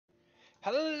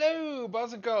Hello,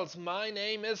 boys and girls. My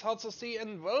name is Hatsusi,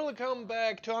 and welcome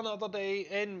back to another day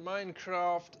in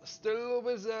Minecraft. Still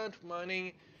wizard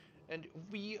mining, and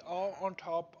we are on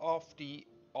top of the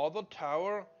other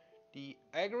tower, the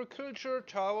agriculture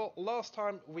tower. Last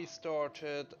time we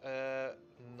started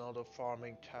another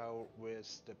farming tower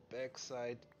with the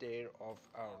backside there of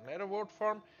our netherwort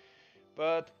farm,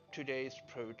 but today's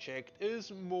project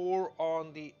is more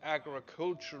on the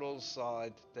agricultural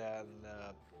side than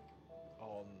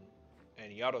on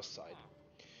any other side.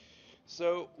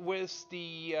 So with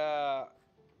the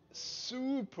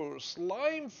super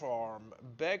slime farm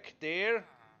back there,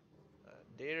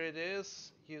 there it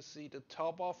is. You see the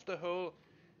top of the hole.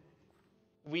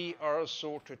 We are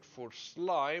sorted for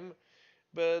slime,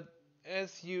 but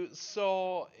as you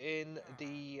saw in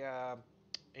the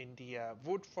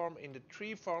wood farm, in the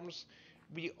tree farms,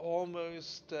 we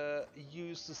almost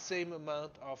use the same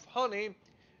amount of honey,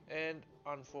 and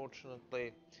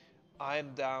unfortunately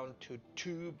I'm down to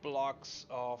 2 blocks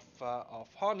of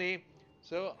honey.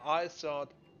 So I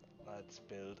thought, let's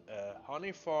build a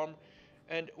honey farm.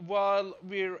 And while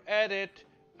we're at it,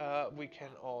 we can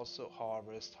also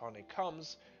harvest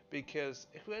honeycombs because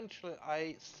eventually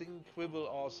I think we will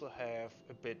also have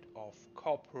a bit of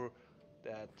copper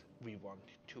that we want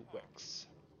to wax.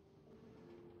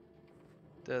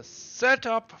 The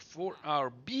setup for our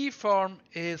bee farm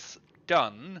is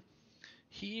done.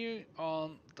 Here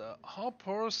on the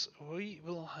hoppers we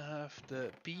will have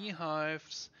the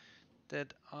beehives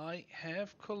that I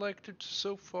have collected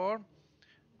so far.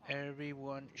 Every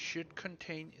one should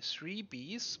contain 3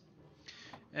 bees.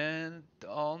 And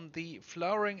on the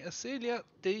flowering azalea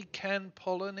they can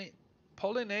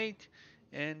pollinate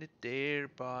and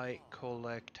thereby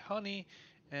collect honey,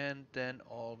 and then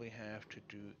all we have to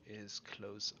do is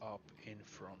close up in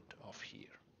front of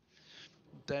here.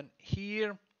 Then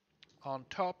here on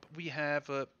top we have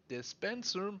a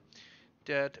dispenser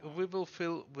that we will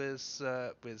fill with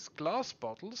glass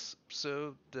bottles.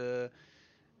 So the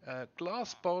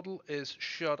glass bottle is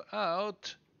shot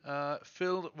out,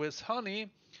 filled with honey,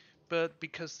 but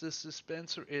because this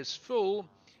dispenser is full,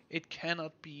 it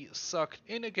cannot be sucked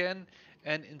in again,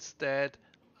 and instead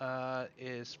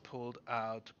is pulled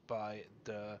out by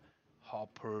the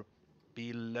hopper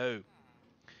below.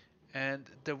 And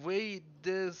the way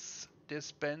this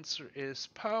dispenser is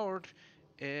powered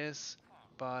is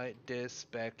by this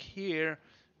back here.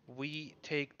 We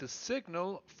take the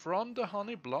signal from the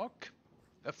honey block,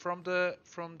 from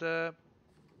the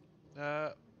uh,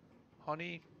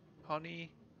 honey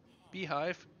honey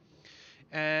beehive,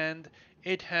 and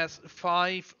it has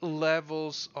 5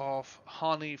 levels of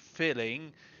honey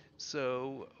filling.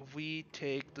 So we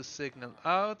take the signal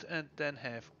out and then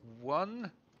have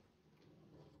one,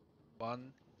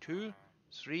 two,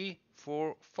 three,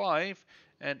 four, five,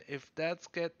 and if that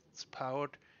gets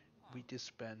powered, we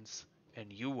dispense a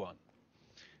new one.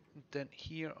 And then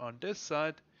here on this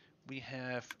side, we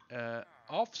have a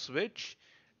off switch,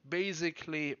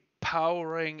 basically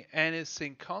powering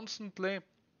anything constantly.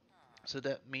 So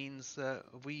that means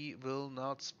we will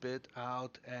not spit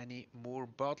out any more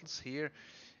bottles here,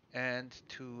 and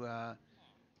to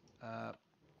uh,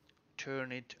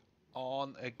 turn it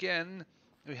on again,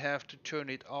 we have to turn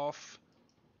it off,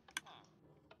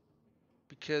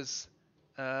 because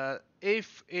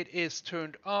if it is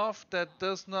turned off, that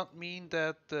does not mean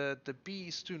that the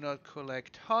bees do not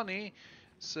collect honey.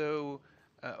 So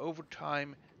over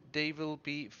time they will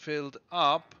be filled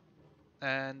up,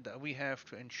 and we have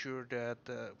to ensure that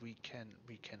we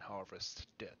can harvest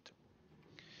that.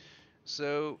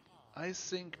 So I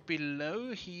think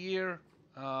below here,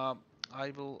 uh,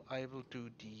 I will do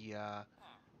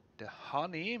the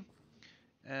honey,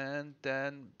 and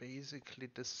then basically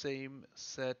the same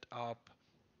setup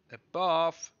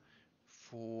above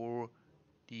for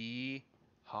the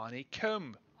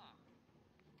honeycomb.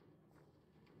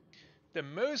 The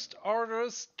most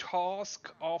arduous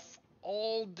task of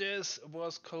all this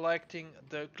was collecting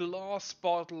the glass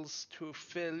bottles to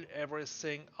fill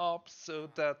everything up. So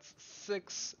that's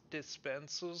 6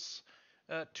 dispensers,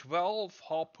 12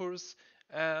 hoppers,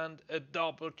 and a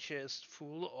double chest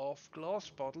full of glass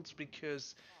bottles,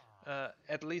 because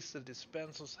at least the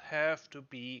dispensers have to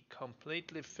be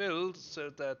completely filled so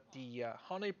that the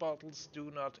honey bottles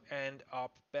do not end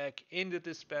up back in the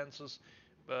dispensers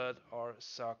but are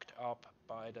sucked up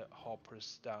by the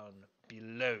hoppers down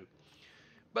below.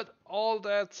 But all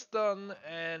that's done,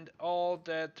 and all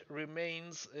that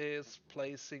remains is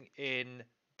placing in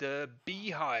the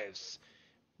beehives.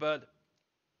 But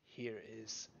here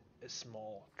is a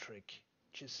small trick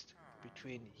just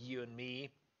between you and me.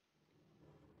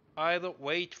 Either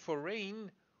wait for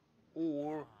rain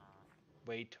or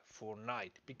wait for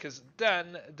night, because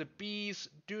then the bees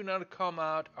do not come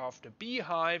out of the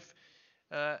beehive,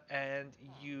 and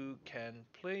you can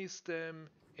place them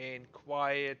in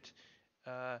quiet,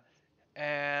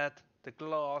 add the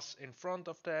glass in front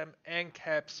of them,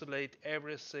 encapsulate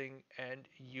everything, and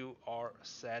you are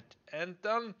set and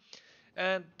done.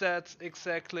 And that's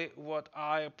exactly what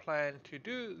I plan to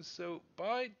do. So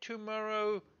by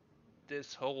tomorrow,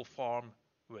 this whole farm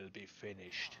will be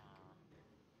finished.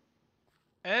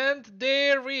 And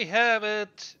there we have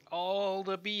it. All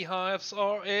the beehives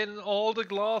are in, all the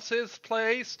glasses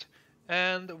placed,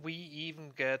 and we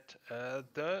even get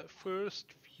the first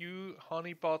few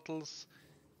honey bottles,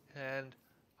 and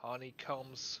honey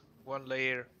comes one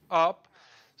layer up.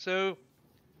 So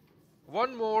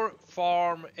one more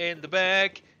farm in the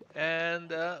bag,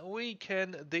 and we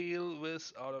can deal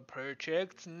with other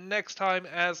projects next time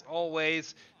as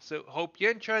always. So hope you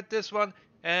enjoyed this one,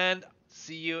 and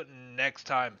see you next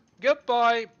time.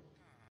 Goodbye.